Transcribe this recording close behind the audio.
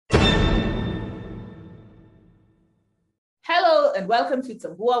Hello and welcome to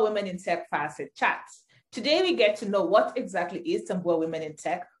Tambua Women in Tech Fireside Chats. Today we get to know what exactly is Tambua Women in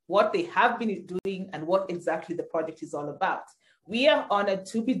Tech, what they have been doing, and what exactly the project is all about. We are honored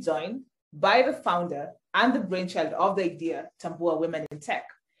to be joined by the founder and the brainchild of the idea, Tambua Women in Tech.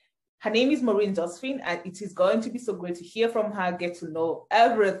 Her name is Maureen Josephine, and it is going to be so great to hear from her, get to know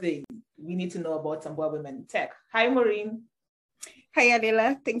everything we need to know about Tambua Women in Tech. Hi, Maureen. Hi,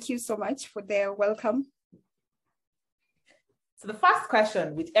 Adela. Thank you so much for their welcome. So the first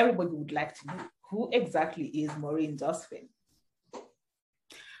question which everybody would like to know, who exactly is Maureen Josephine?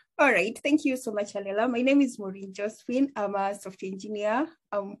 All right, thank you so much, Alela. My name is Maureen Josephine. I'm a software engineer.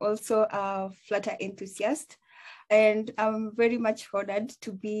 I'm also a Flutter enthusiast, and I'm very much honored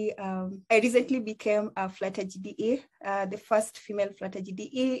to be, I recently became a Flutter GDE, the first female Flutter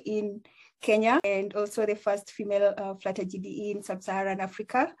GDE in Kenya, and also the first female Flutter GDE in Sub-Saharan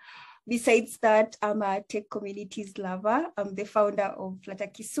Africa. Besides that, I'm a tech communities lover. I'm the founder of Flutter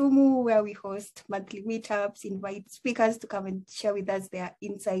Kisumu, where we host monthly meetups, invite speakers to come and share with us their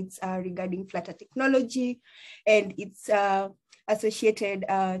insights regarding Flutter technology and its associated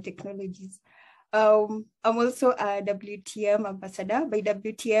technologies. I'm also a WTM ambassador. By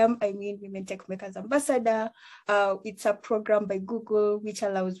WTM, I mean Women Tech Makers Ambassador. It's a program by Google which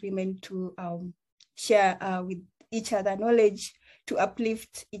allows women to share with each other knowledge, to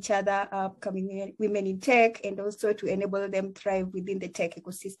uplift each other, upcoming women in tech, and also to enable them thrive within the tech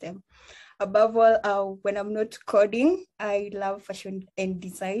ecosystem. Above all, when I'm not coding, I love fashion and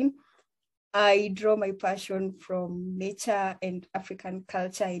design. I draw my passion from nature and African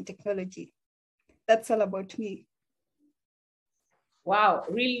culture and technology. That's all about me. Wow,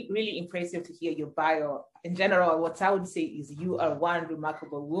 really, really impressive to hear your bio. In general, what I would say is you are one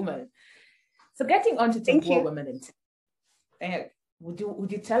remarkable woman. So getting on to Tambua Women in Tech,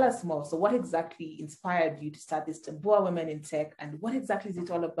 would you tell us more? So what exactly inspired you to start this Tambua Women in Tech, and what exactly is it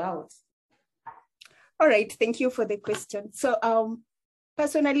all about? All right, thank you for the question. So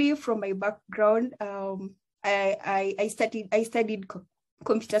personally, from my background, I studied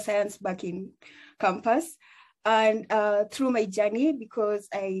computer science back in campus. And through my journey, because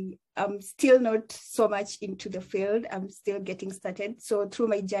I am still not so much into the field, I'm still getting started. So through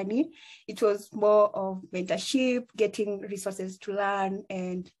my journey, it was more of mentorship, getting resources to learn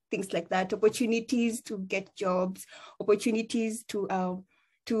and things like that, opportunities to get jobs, opportunities to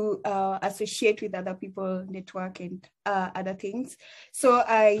associate with other people, network and other things. So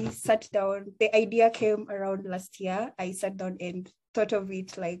I sat down, the idea came around last year. I sat down and thought of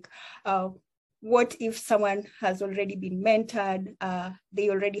it like, what if someone has already been mentored,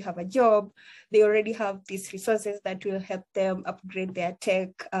 they already have a job, they already have these resources that will help them upgrade their tech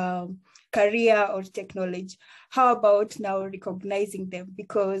career or tech knowledge? How about now recognizing them?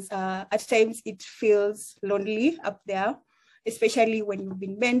 Because at times it feels lonely up there, especially when you've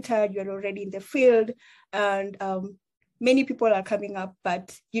been mentored, you're already in the field, and many people are coming up,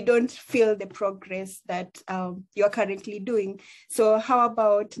 but you don't feel the progress that you're currently doing. So how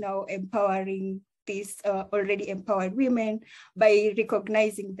about now empowering these already empowered women by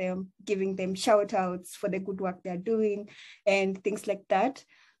recognizing them, giving them shout outs for the good work they're doing and things like that?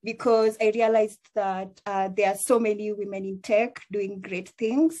 Because I realized that there are so many women in tech doing great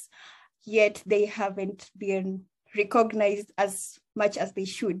things, yet they haven't been recognized as much as they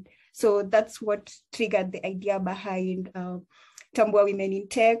should. So that's what triggered the idea behind Tambua Women in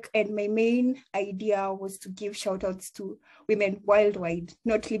Tech. And my main idea was to give shout outs to women worldwide,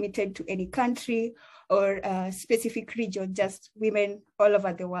 not limited to any country or a specific region, just women all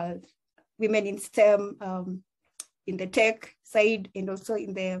over the world. Women in STEM, in the tech side, and also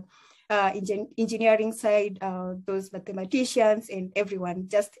in the engineering side, those mathematicians and everyone,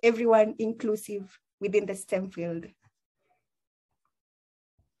 just everyone inclusive within the STEM field.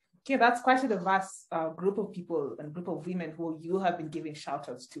 Okay, that's quite a diverse group of people and group of women who you have been giving shout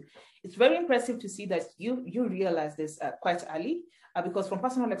outs to. It's very impressive to see that you realize this quite early, because from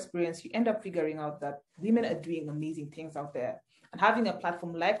personal experience, you end up figuring out that women are doing amazing things out there. And having a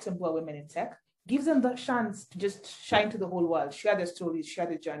platform like Tambua Women in Tech gives them the chance to just shine to the whole world, share their stories, share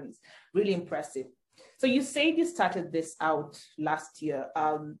their journeys. Really impressive. So you said you started this out last year.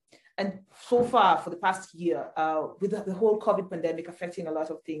 And so far, for the past year, with the whole COVID pandemic affecting a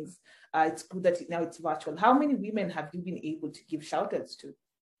lot of things, it's good that now it's virtual. How many women have you been able to give shout outs to?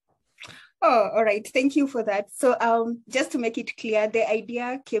 Oh, all right. Thank you for that. So just to make it clear, the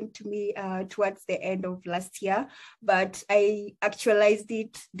idea came to me towards the end of last year, but I actualized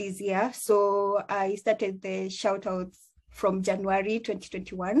it this year. So I started the shout outs from January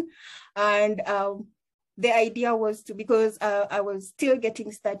 2021. And the idea was to, because I was still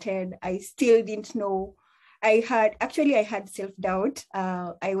getting started, I still didn't know I had self-doubt.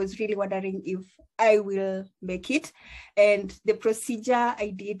 I was really wondering if I will make it. And the procedure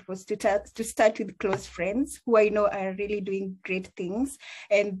I did was to start with close friends who I know are really doing great things.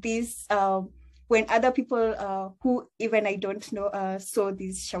 And this, when other people who even I don't know saw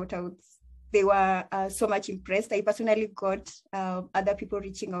these shout outs, they were so much impressed. I personally got other people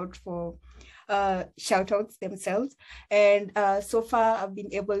reaching out for shout outs themselves. And so far I've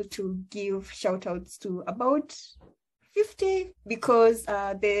been able to give shout outs to about 50 because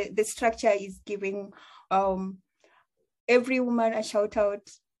the structure is giving every woman a shout out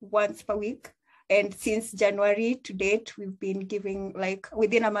once per week. And since January to date, we've been giving, like,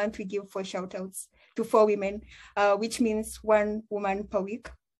 within a month, we give 4 shout outs to 4 women, which means 1 woman per week,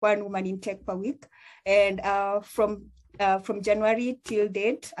 1 woman in tech per week. And from January till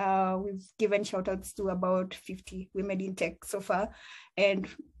date, we've given shout outs to about 50 women in tech so far. And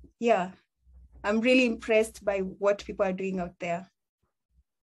yeah, I'm really impressed by what people are doing out there.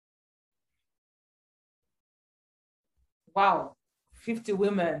 Wow, 50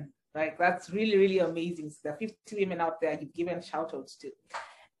 women. Like, that's really, really amazing. So there are 50 women out there you've given shout outs to.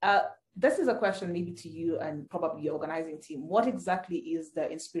 This is a question maybe to you and probably your organizing team. What exactly is the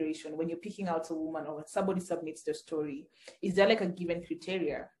inspiration when you're picking out a woman or when somebody submits their story? Is there like a given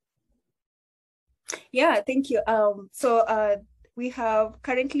criteria? Yeah, thank you. Currently we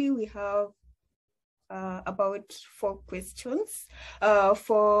have about 4 questions,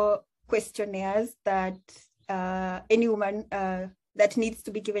 4 questionnaires that any woman that needs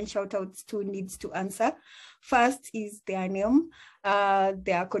to be given shout outs to needs to answer. First is their name,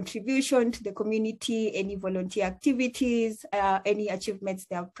 their contribution to the community, any volunteer activities, any achievements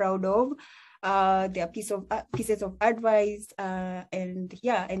they are proud of, their pieces of advice, and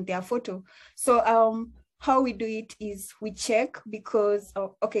their photo. So how we do it is we check because,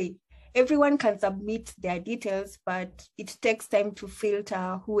 everyone can submit their details, but it takes time to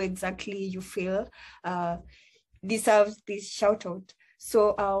filter who exactly you feel deserves this shout out.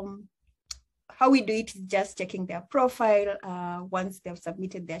 So how we do it is just checking their profile once they've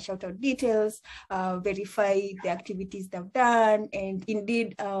submitted their shout out details, verify the activities they've done, and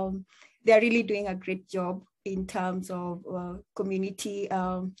indeed they're really doing a great job in terms of community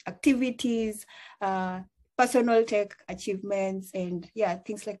activities, personal tech achievements, and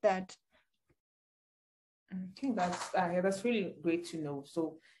things like that. I think that's really great to know.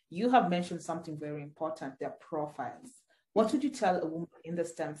 So you have mentioned something very important, their profiles. What would you tell a woman in the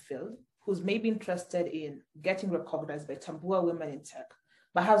STEM field who's maybe interested in getting recognized by Tambua Women in Tech,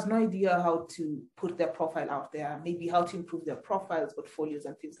 but has no idea how to put their profile out there, maybe how to improve their profiles, portfolios,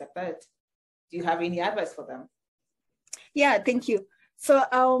 and things like that? Do you have any advice for them? Yeah, thank you. So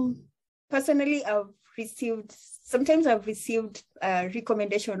personally, sometimes I've received a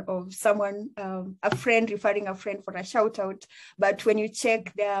recommendation of someone, a friend referring a friend for a shout out. But when you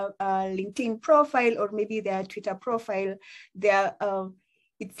check their LinkedIn profile or maybe their Twitter profile,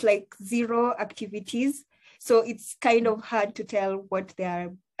 it's like 0 activities. So it's kind of hard to tell what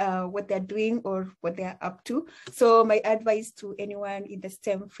they're doing or what they're up to. So my advice to anyone in the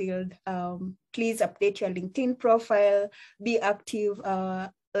STEM field, please update your LinkedIn profile, be active,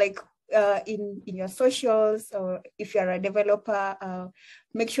 in your socials, or if you're a developer,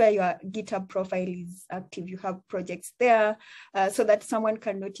 make sure your GitHub profile is active, you have projects there, so that someone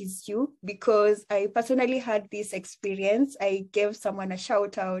can notice you. Because I personally had this experience. I gave someone a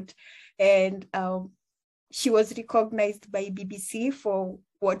shout out, and she was recognized by BBC for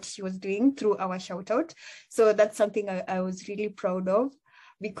what she was doing through our shout out. So that's something I was really proud of,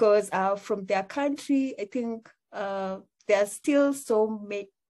 because from their country, I think there are still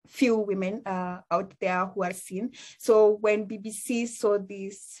few women out there who are seen. So when BBC saw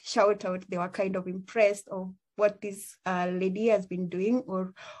this shout out, they were kind of impressed of what this lady has been doing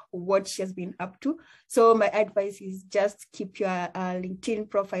or what she has been up to. So my advice is just keep your LinkedIn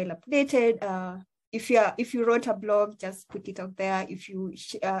profile updated. If you wrote a blog, just put it out there. If you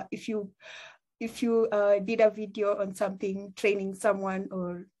did a video on something, training someone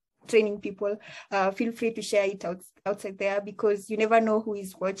or training people, feel free to share it outside there, because you never know who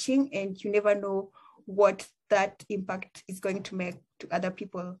is watching and you never know what that impact is going to make to other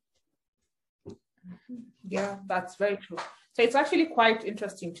people. Yeah, that's very true. So it's actually quite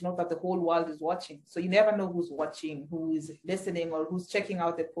interesting to know that the whole world is watching. So you never know who's watching, who is listening, or who's checking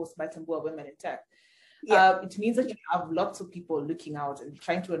out the post by Tambua Women in Tech. Yeah. It means that you have lots of people looking out and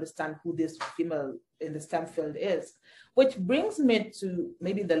trying to understand who this female in the STEM field is. Which brings me to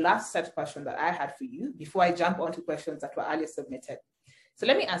maybe the last set question that I had for you before I jump onto questions that were earlier submitted. So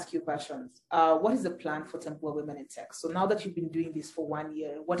let me ask you questions. What is the plan for Tambua Women in Tech? So now that you've been doing this for 1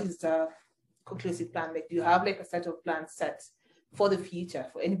 year, what is the conclusive plan? Like, do you have like a set of plans set for the future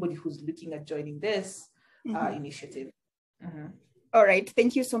for anybody who's looking at joining this initiative? All right,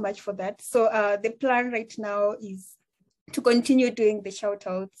 thank you so much for that. So the plan right now is to continue doing the shout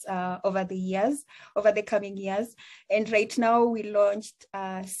outs over the coming years. And right now we launched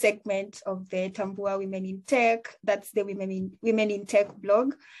a segment of the Tambua Women in Tech. That's the Women in Tech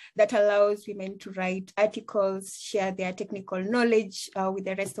blog that allows women to write articles, share their technical knowledge with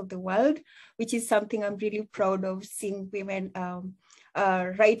the rest of the world, which is something I'm really proud of, seeing women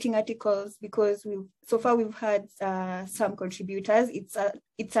writing articles, because so far we've had some contributors.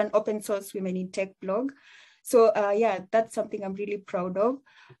 It's an open source Women in Tech blog. So yeah, that's something I'm really proud of.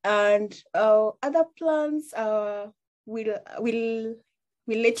 And other plans, we'll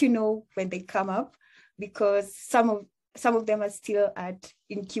let you know when they come up, because some of them are still at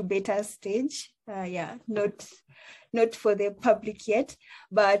incubator stage. Yeah, not for the public yet,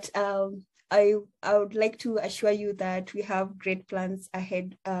 but I would like to assure you that we have great plans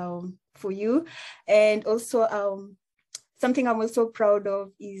ahead for you. And also something I'm also proud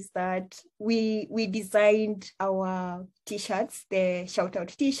of is that we designed our t-shirts, the shout out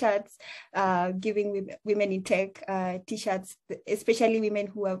t-shirts, giving women in tech t-shirts, especially women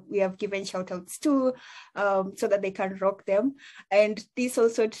who we have given shout outs to, so that they can rock them. And this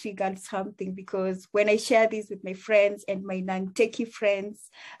also triggered something, because when I share this with my friends and my non-techie friends,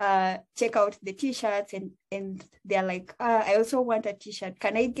 check out the t-shirts and they're like, I also want a t-shirt.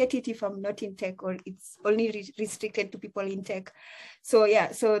 Can I get it if I'm not in tech, or it's only restricted to people in tech? So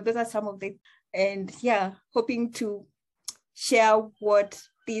yeah, so those are some of the, and yeah, hoping to share what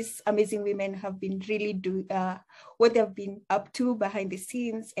these amazing women have been really doing, what they've been up to behind the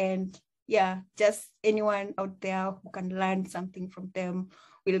scenes. And yeah, just anyone out there who can learn something from them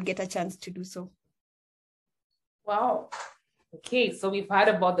will get a chance to do so. Wow. Okay, so we've heard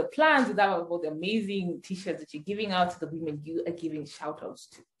about the plans, we've heard about the amazing t-shirts that you're giving out to the women you are giving shout outs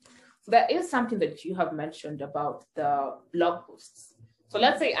to. So there is something that you have mentioned about the blog posts. So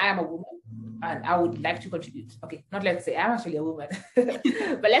let's say I am a woman and I would like to contribute. Okay, not let's say, I'm actually a woman,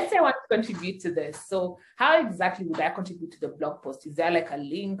 but let's say I want to contribute to this. So how exactly would I contribute to the blog post? Is there like a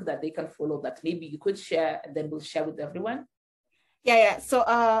link that they can follow that maybe you could share and then we'll share with everyone? Yeah. So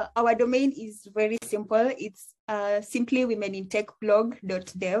our domain is very simple. It's simply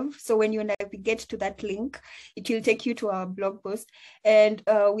WomenInTechBlog.dev. So when you navigate to that link, it will take you to our blog post. And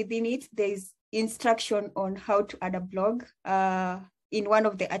within it, there's instruction on how to add a blog in one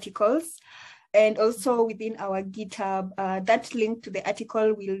of the articles. And also within our GitHub, that link to the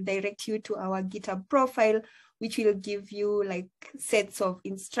article will direct you to our GitHub profile, which will give you like sets of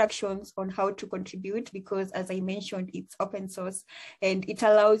instructions on how to contribute, because as I mentioned, it's open source and it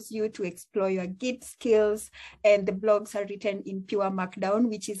allows you to explore your Git skills. And the blogs are written in pure Markdown,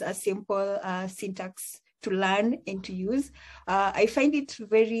 which is a simple syntax to learn and to use. I find it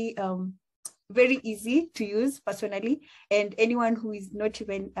very easy to use personally, and anyone who is not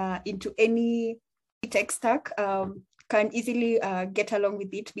even into any tech stack can easily get along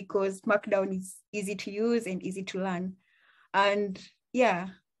with it, because Markdown is easy to use and easy to learn. And yeah,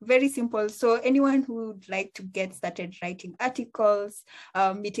 very simple. So anyone who would like to get started writing articles,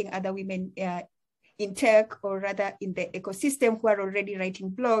 meeting other women in tech, or rather in the ecosystem who are already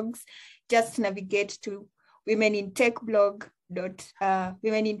writing blogs, just navigate to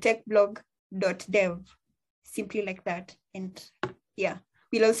WomenInTechBlog.dev, simply like that. And yeah,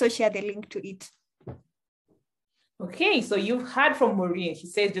 we'll also share the link to it. Okay, so you've heard from Maureen. She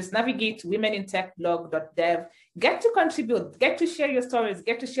says just navigate to WomenInTechBlog.dev, get to contribute, get to share your stories,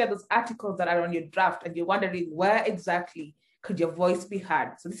 get to share those articles that are on your draft, and you're wondering where exactly could your voice be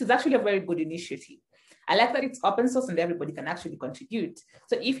heard. So this is actually a very good initiative. I like that it's open source and everybody can actually contribute.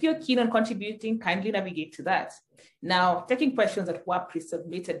 So if you're keen on contributing, kindly navigate to that. Now, taking questions that were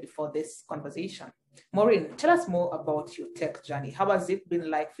pre-submitted before this conversation. Maureen, tell us more about your tech journey. How has it been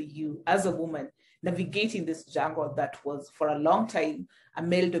like for you as a woman navigating this jungle that was for a long time a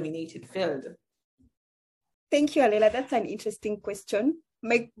male-dominated field? Thank you, Alela. That's an interesting question.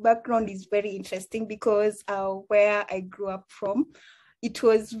 My background is very interesting because where I grew up from, it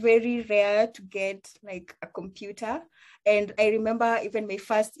was very rare to get like a computer. And I remember even my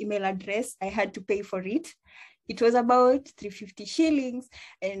first email address, I had to pay for it. It was about 350 shillings.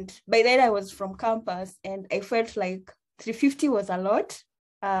 And by then I was from campus and I felt like 350 was a lot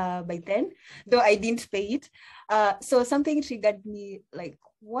by then, though I didn't pay it. So something triggered me like,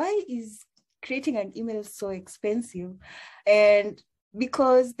 why is creating an email so expensive? And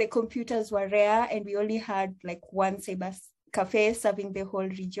because the computers were rare and we only had like one cyber cafe serving the whole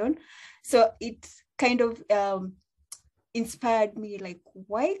region. So it kind of inspired me, like,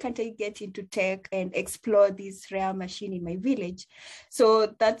 why can't I get into tech and explore this rare machine in my village?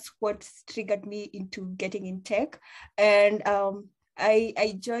 So that's what triggered me into getting in tech. And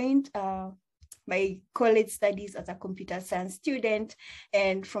I joined my college studies as a computer science student.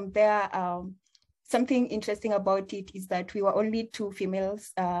 And from there, something interesting about it is that we were only two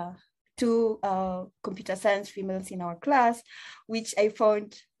females, two computer science females in our class, which I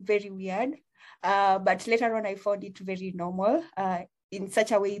found very weird. But later on, I found it very normal in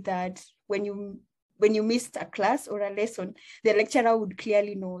such a way that when you missed a class or a lesson, the lecturer would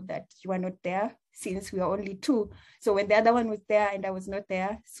clearly know that you are not there, since we are only two. So when the other one was there and I was not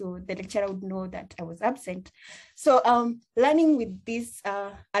there, so the lecturer would know that I was absent. So learning with these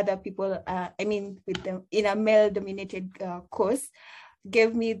other people, with them in a male-dominated course,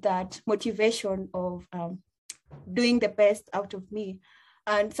 gave me that motivation of doing the best out of me.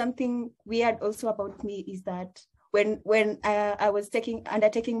 And something weird also about me is that when I was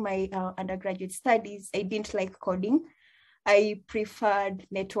undertaking my undergraduate studies, I didn't like coding. I preferred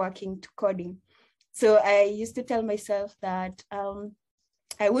networking to coding. So I used to tell myself that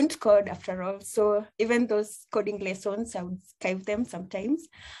I wouldn't code after all. So even those coding lessons, I would skip them sometimes.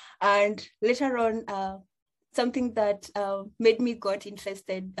 And later on, something that made me got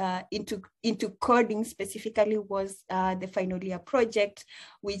interested into coding specifically was the final year project,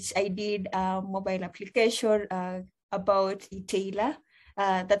 which I did a mobile application about e-tailor.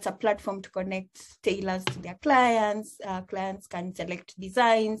 That's a platform to connect tailors to their clients. Clients can select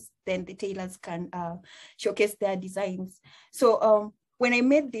designs, then the tailors can showcase their designs. So when I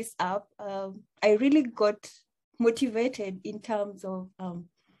made this app, I really got motivated in terms of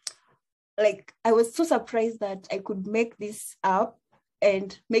like, I was so surprised that I could make this app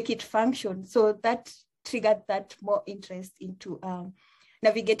and make it function. So that triggered that more interest into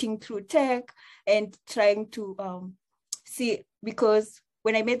navigating through tech and trying to see, because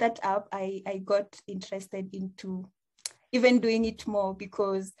when I made that app, I got interested into even doing it more,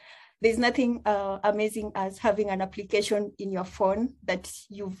 because there's nothing amazing as having an application in your phone that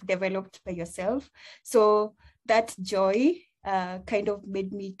you've developed by yourself. So that joy kind of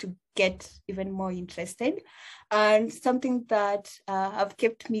made me to get even more interested. And something that have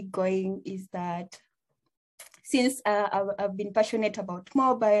kept me going is that since I've been passionate about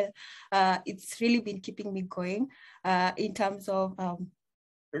mobile, it's really been keeping me going in terms of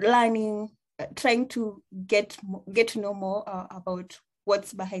learning, trying to get to know more about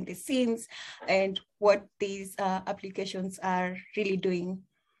what's behind the scenes and what these applications are really doing.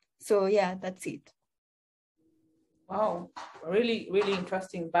 So yeah, that's it. Wow, really, really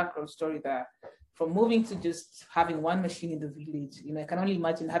interesting background story there. From moving to just having one machine in the village, I can only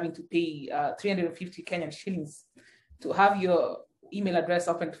imagine having to pay 350 Kenyan shillings to have your email address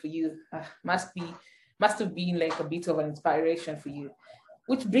opened for you. Must have been like a bit of an inspiration for you.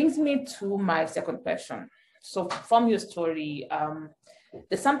 Which brings me to my second question. So from your story,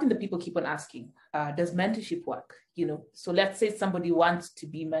 there's something that people keep on asking. Does mentorship work? So let's say somebody wants to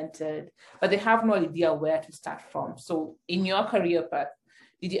be mentored, but they have no idea where to start from. So in your career path,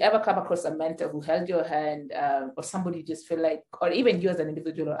 did you ever come across a mentor who held your hand, or somebody you just feel like, or even you as an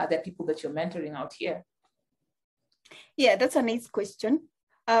individual, or other people that you're mentoring out here? Yeah, that's a nice question.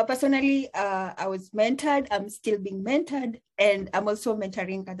 Personally, I was mentored, I'm still being mentored, and I'm also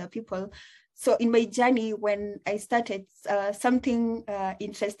mentoring other people. So in my journey, when I started, something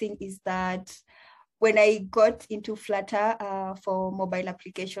interesting is that when I got into Flutter for mobile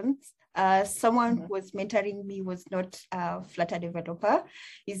applications, someone who was mentoring me was not a Flutter developer.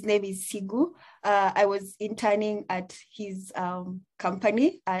 His name is Sigu. I was interning at his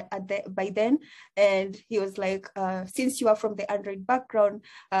company by then, and he was like, since you are from the Android background,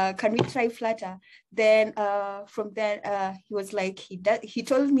 can we try Flutter? Then from there, he was like, he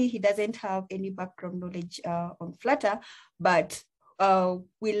told me he doesn't have any background knowledge on Flutter, but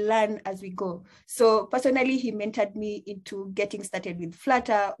we'll learn as we go. So personally, he mentored me into getting started with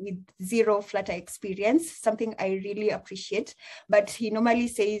Flutter with zero Flutter experience, something I really appreciate. But he normally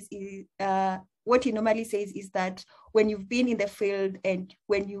says, what he normally says is that when you've been in the field and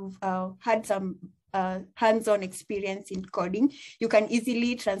when you've had some hands-on experience in coding, you can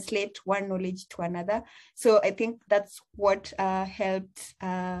easily translate one knowledge to another. So I think that's what helped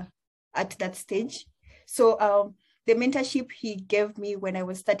at that stage. So the mentorship he gave me when I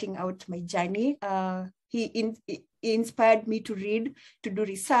was starting out my journey, he inspired me to read, to do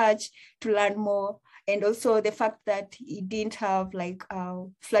research, to learn more. And also the fact that he didn't have like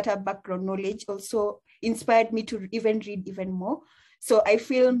Flutter background knowledge also inspired me to even read even more. So I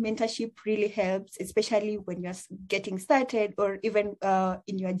feel mentorship really helps, especially when you're getting started or even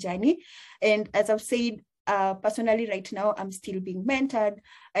in your journey. And as I've said, personally right now, I'm still being mentored.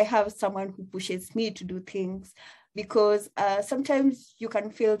 I have someone who pushes me to do things, because sometimes you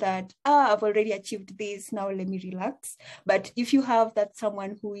can feel that, I've already achieved this, now let me relax. But if you have that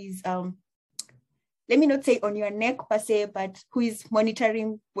someone who is, let me not say on your neck per se, but who is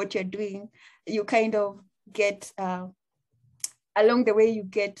monitoring what you're doing, you kind of get, along the way, you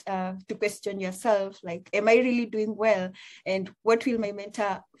get to question yourself, like, am I really doing well? And what will my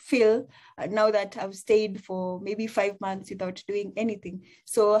mentor feel now that I've stayed for maybe 5 months without doing anything?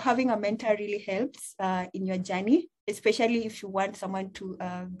 So having a mentor really helps in your journey, especially if you want someone to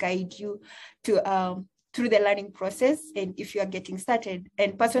guide you to through the learning process, and if you are getting started.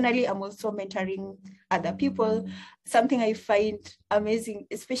 And personally, I'm also mentoring other people. Something I find amazing,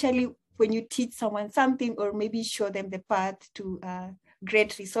 especially when you teach someone something, or maybe show them the path to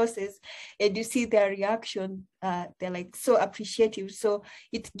great resources, and you see their reaction, they're like so appreciative. So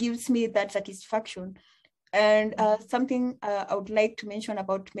it gives me that satisfaction. And something I would like to mention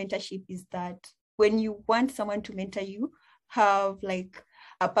about mentorship is that when you want someone to mentor you, have like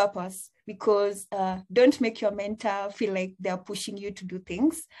a purpose, because don't make your mentor feel like they're pushing you to do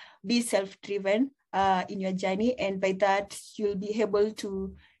things. Be self-driven in your journey, and by that you'll be able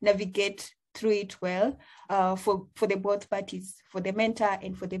to navigate through it well for the both parties, for the mentor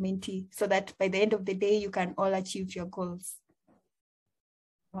and for the mentee, so that by the end of the day you can all achieve your goals.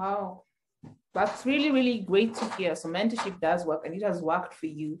 Wow, that's really, really great to hear. So mentorship does work, and it has worked for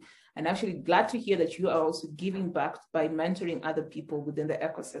you. And actually glad to hear that you are also giving back by mentoring other people within the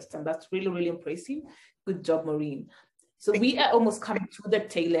ecosystem. That's really, really impressive. Good job, Maureen. So we are almost coming to the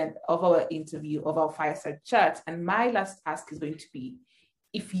tail end of our interview, of our fireside chat. And my last ask is going to be,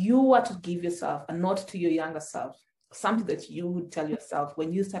 if you were to give yourself a note to your younger self, something that you would tell yourself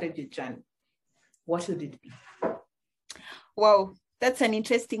when you started your journey, what should it be? Wow, that's an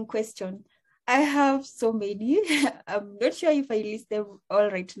interesting question. I have so many. I'm not sure if I list them all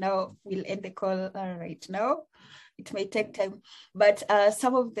right now. We'll end the call right now. It may take time, but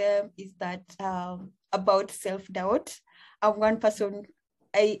some of them is that about self-doubt. I'm one person,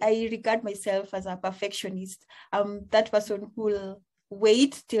 I regard myself as a perfectionist. That person who will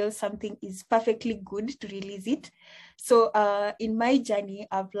wait till something is perfectly good to release it. So in my journey,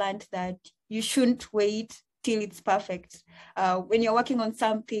 I've learned that you shouldn't wait till it's perfect. When you're working on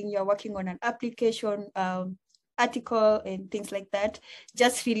something, you're working on an application, article and things like that,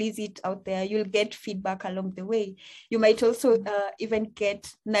 just release it out there. You'll get feedback along the way. You might also even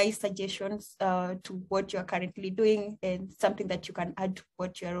get nice suggestions to what you're currently doing, and something that you can add to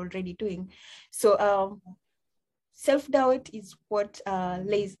what you're already doing. So self-doubt is what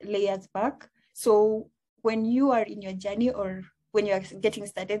layers back. So when you are in your journey, or when you're getting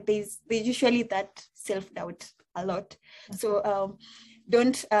started, there's usually that self-doubt a lot. So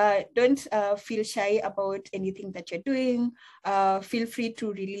don't feel shy about anything that you're doing. Feel free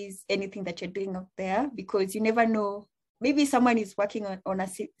to release anything that you're doing out there, because you never know, maybe someone is working on a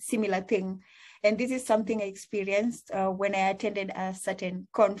similar thing. And this is something I experienced when I attended a certain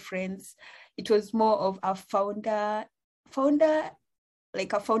conference. It was more of a founder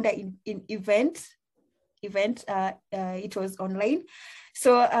in event. It was online.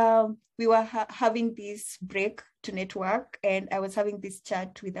 So we were having this break to network, and I was having this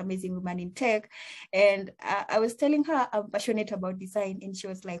chat with amazing women in tech, and I was telling her I'm passionate about design, and she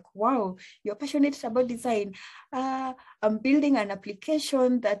was like, wow, you're passionate about design. I'm building an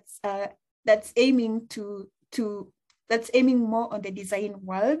application that's aiming that's aiming more on the design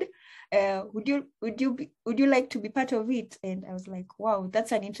world. Would you like to be part of it? And I was like, wow,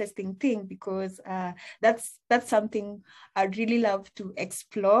 that's an interesting thing, because that's something I'd really love to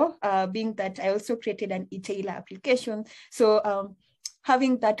explore, being that I also created an e-tailer application. So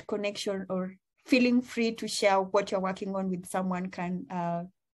having that connection, or feeling free to share what you're working on with someone, can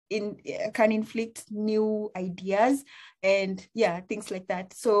inflict new ideas and things like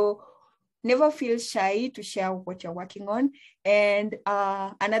that. So never feel shy to share what you're working on. And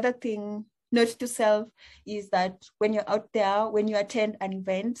another thing, note to self, is that when you're out there, when you attend an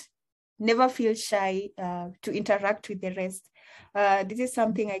event, never feel shy to interact with the rest. This is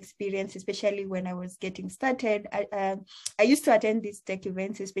something I experienced, especially when I was getting started. I used to attend these tech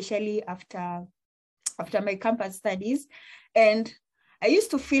events, especially after my campus studies. And I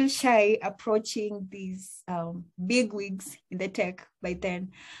used to feel shy approaching these big wigs in the tech by then.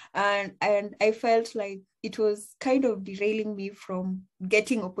 And I felt like it was kind of derailing me from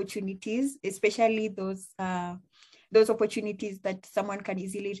getting opportunities, especially those opportunities that someone can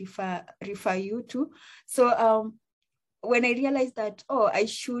easily refer you to. So when I realized that, I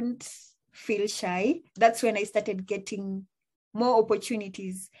shouldn't feel shy, that's when I started getting more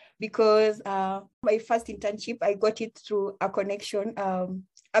opportunities, because my first internship, I got it through a connection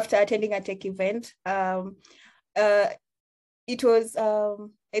after attending a tech event. It was,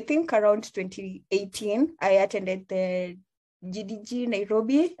 I think, around 2018. I attended the GDG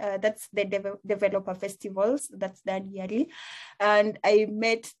Nairobi. That's the developer festivals. That's done yearly. And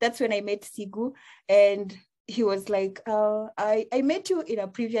that's when I met Sigu. And he was like, I met you in a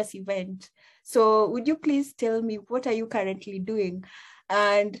previous event. So would you please tell me, what are you currently doing?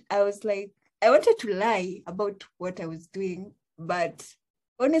 And I was like, I wanted to lie about what I was doing, but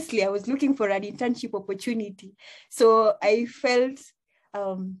honestly, I was looking for an internship opportunity. So I felt,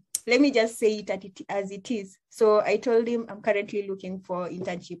 let me just say it as it is. So I told him I'm currently looking for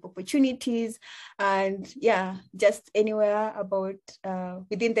internship opportunities, and yeah, just anywhere about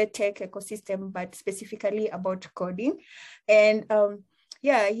within the tech ecosystem, but specifically about coding. And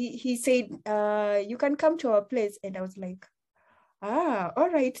yeah, he said, you can come to our place. And I was like, all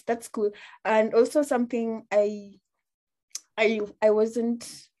right, that's cool. And also something I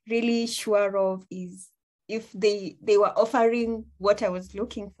wasn't really sure of is if they were offering what I was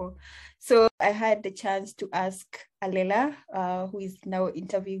looking for. So I had the chance to ask Alela, who is now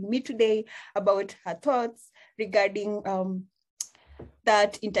interviewing me today, about her thoughts regarding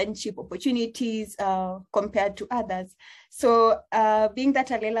that internship opportunities compared to others. So being that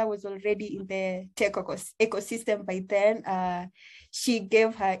Alela was already in the tech ecosystem by then, she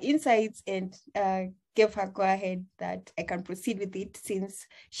gave her insights and gave her go ahead that I can proceed with it, since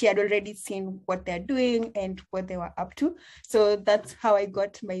she had already seen what they're doing and what they were up to. So that's how I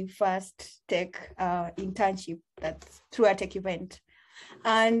got my first tech internship. That's through a tech event.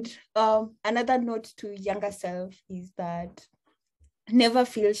 And another note to younger self is that never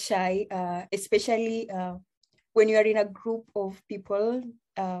feel shy, especially when you are in a group of people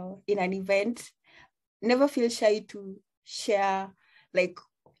in an event. Never feel shy to share like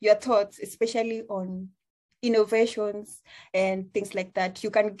your thoughts, especially on innovations and things like that.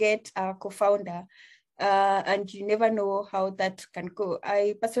 You can get a co-founder, and you never know how that can go.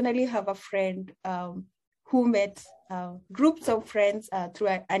 I personally have a friend who met groups of friends through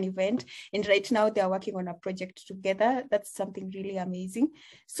an event, and right now they are working on a project together. That's something really amazing.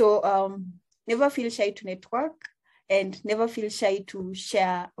 So never feel shy to network, and never feel shy to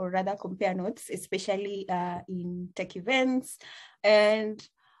share or rather compare notes, especially in tech events. And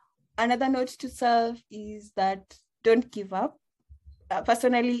another note to self is that don't give up.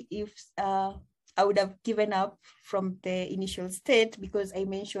 Personally, if I would have given up from the initial state, because I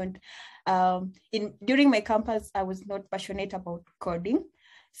mentioned during my campus, I was not passionate about coding.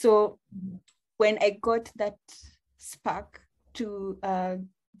 So when I got that spark to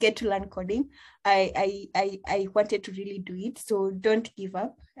get to learn coding, I wanted to really do it. So don't give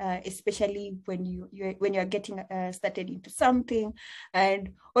up, especially when you're getting started into something,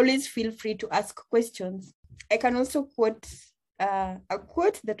 and always feel free to ask questions. I can also quote a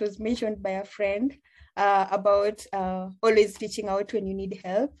quote that was mentioned by a friend about always reaching out when you need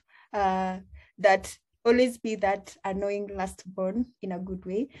help, that always be that annoying last born in a good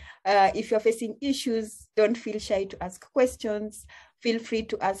way. If you're facing issues, don't feel shy to ask questions. Feel free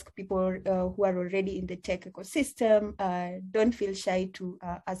to ask people who are already in the tech ecosystem. Don't feel shy to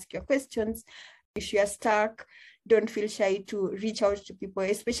ask your questions. If you're stuck, don't feel shy to reach out to people,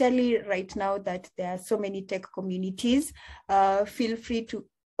 especially right now that there are so many tech communities. Feel free to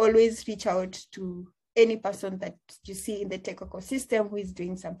always reach out to any person that you see in the tech ecosystem who is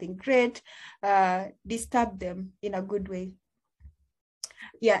doing something great. Disturb them in a good way.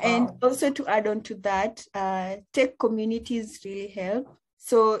 Yeah, and also to add on to that, tech communities really help.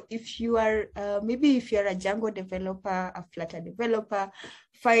 So if you are, maybe if you're a Django developer, a Flutter developer,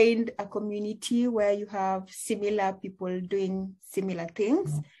 find a community where you have similar people doing similar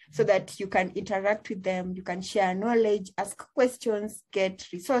things, so that you can interact with them, you can share knowledge, ask questions, get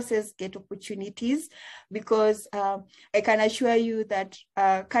resources, get opportunities. Because I can assure you that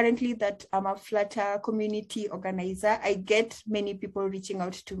currently that I'm a Flutter community organizer, I get many people reaching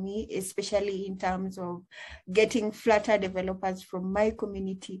out to me, especially in terms of getting Flutter developers from my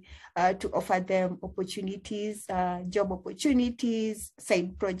community to offer them opportunities, job opportunities,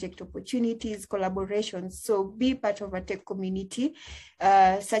 side project opportunities, collaborations. So be part of a tech community,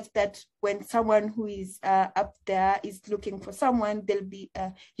 such that when someone who is up there is looking for someone,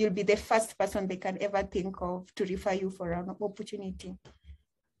 you'll be the first person they can ever think of to refer you for an opportunity.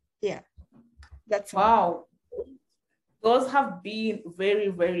 Yeah, that's wow. Those have been very,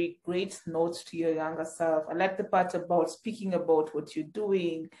 very great notes to your younger self. I like the part about speaking about what you're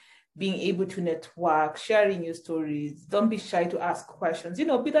doing, being able to network, sharing your stories. Don't be shy to ask questions.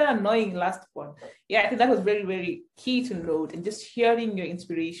 Be that annoying last one. Yeah, I think that was very, very key to note. And just hearing your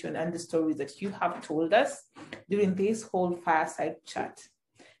inspiration and the stories that you have told us during this whole fireside chat.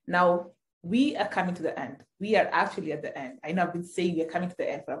 Now, we are coming to the end. We are actually at the end. I know I've been saying we're coming to the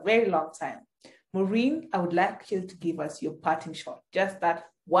end for a very long time. Maureen, I would like you to give us your parting shot, just that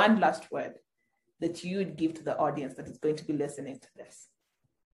one last word that you would give to the audience that is going to be listening to this.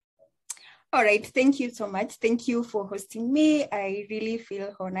 All right, thank you so much. Thank you for hosting me. I really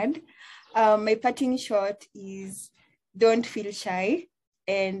feel honored. My parting shot is don't feel shy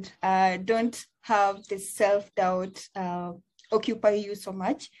and don't have the self-doubt occupy you so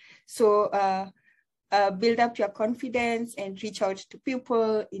much. So build up your confidence and reach out to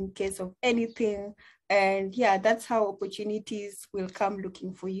people in case of anything. And yeah, that's how opportunities will come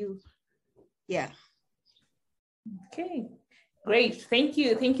looking for you. Yeah. Okay. Great. Thank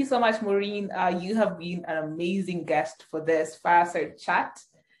you. Thank you so much, Maureen. You have been an amazing guest for this fireside chat.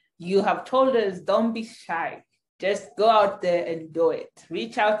 You have told us, don't be shy. Just go out there and do it.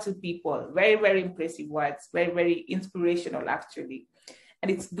 Reach out to people. Very, very impressive words. Very, very inspirational, actually.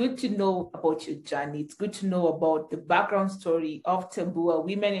 And it's good to know about your journey. It's good to know about the background story of Tambua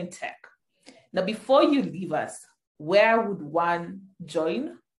Women in Tech. Now, before you leave us, where would one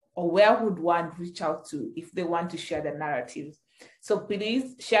join or where would one reach out to if they want to share their narratives? So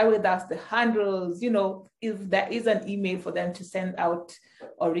please share with us the handles, if there is an email for them to send out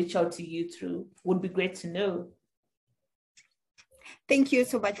or reach out to you through, would be great to know. Thank you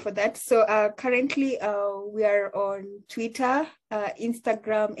so much for that. So currently we are on Twitter,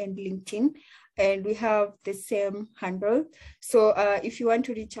 Instagram, and LinkedIn, and we have the same handle. So if you want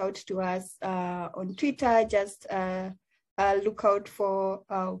to reach out to us on Twitter, just look out for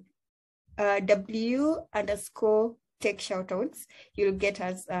W_TechShoutouts. You'll get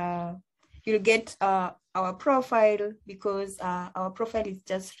us. You'll get our profile because our profile is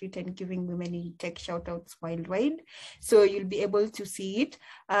just written giving women in tech shoutouts worldwide. So you'll be able to see it.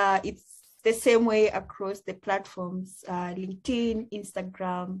 It's the same way across the platforms, LinkedIn,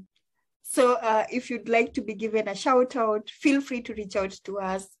 Instagram. So if you'd like to be given a shout out, feel free to reach out to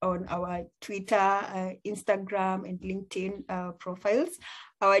us on our Twitter, Instagram, and LinkedIn profiles.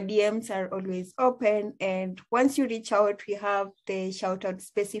 Our DMs are always open. And once you reach out, we have the shout out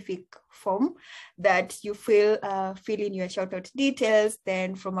specific form that you fill in your shout out details.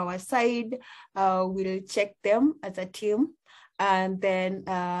 Then from our side, we'll check them as a team. And then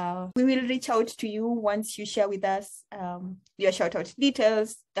we will reach out to you once you share with us your shout out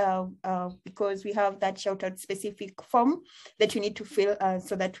details because we have that shout out specific form that you need to fill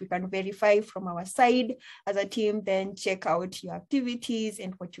so that we can verify from our side as a team, then check out your activities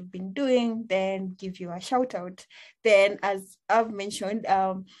and what you've been doing, then give you a shout out. Then, as I've mentioned,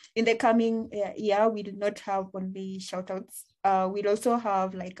 in the coming year, we do not have only shout outs. We'll also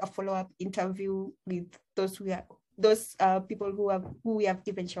have like a follow-up interview with those people who we have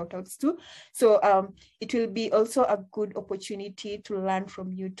given shout outs to. So it will be also a good opportunity to learn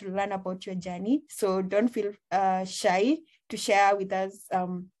from you, to learn about your journey. So don't feel shy to share with us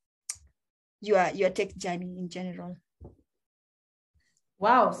your tech journey in general.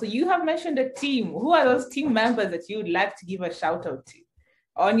 Wow. So you have mentioned a team. Who are those team members that you would like to give a shout out to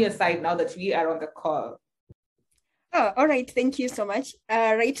on your side now that we are on the call? Oh, all right. Thank you so much.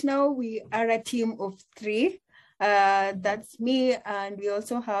 Right now, we are a team of 3. That's me, and we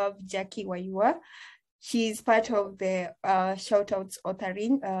also have Jackie Waiwa. She's part of the shoutouts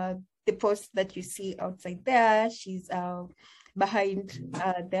authoring, the post that you see outside there. She's behind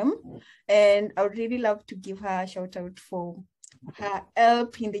them, and I would really love to give her a shout out for her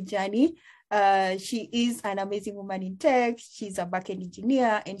help in the journey. She is an amazing woman in tech. She's a backend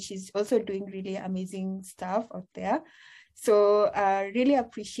engineer, and she's also doing really amazing stuff out there. So I really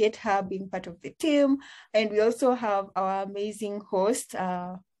appreciate her being part of the team. And we also have our amazing host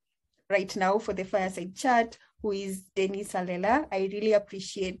right now for the Fireside Chat, who is Denise Alela. I really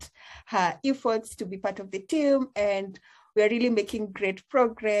appreciate her efforts to be part of the team. And we are really making great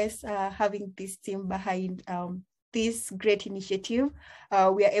progress having this team behind this great initiative.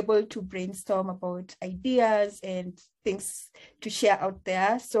 We are able to brainstorm about ideas and things to share out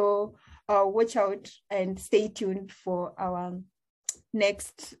there. So watch out and stay tuned for our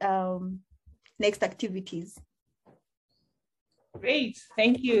next activities. Great,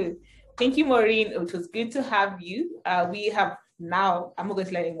 thank you. Thank you, Maureen. It was good to have you. We have now, I'm not going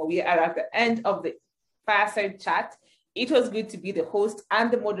to let anymore, we are at the end of the Fireside Chat. It was good to be the host and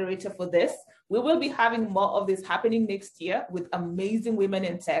the moderator for this. We will be having more of this happening next year with amazing women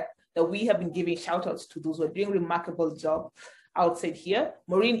in tech that we have been giving shout outs to. Those who are doing a remarkable job. outside here.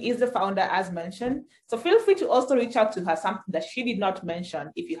 Maureen is the founder, as mentioned. So feel free to also reach out to her, something that she did not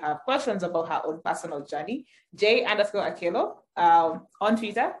mention. If you have questions about her own personal journey, J_Akelo on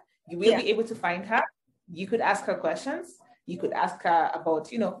Twitter, you will be able to find her. You could ask her questions. You could ask her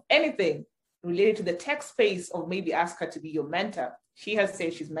about, anything related to the tech space, or maybe ask her to be your mentor. She has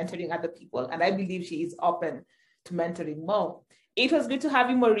said she's mentoring other people, and I believe she is open to mentoring more. It was good to have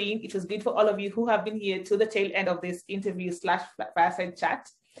you, Maureen. It was good for all of you who have been here to the tail end of this interview / fireside chat.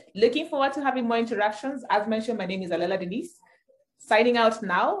 Looking forward to having more interactions. As mentioned, my name is Alela Denise. Signing out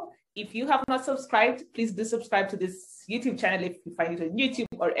now. If you have not subscribed, please do subscribe to this YouTube channel if you find it on YouTube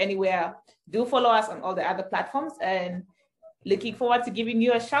or anywhere. Do follow us on all the other platforms, and looking forward to giving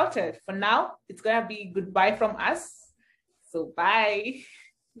you a shout out. For now, it's going to be goodbye from us. So bye.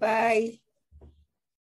 Bye.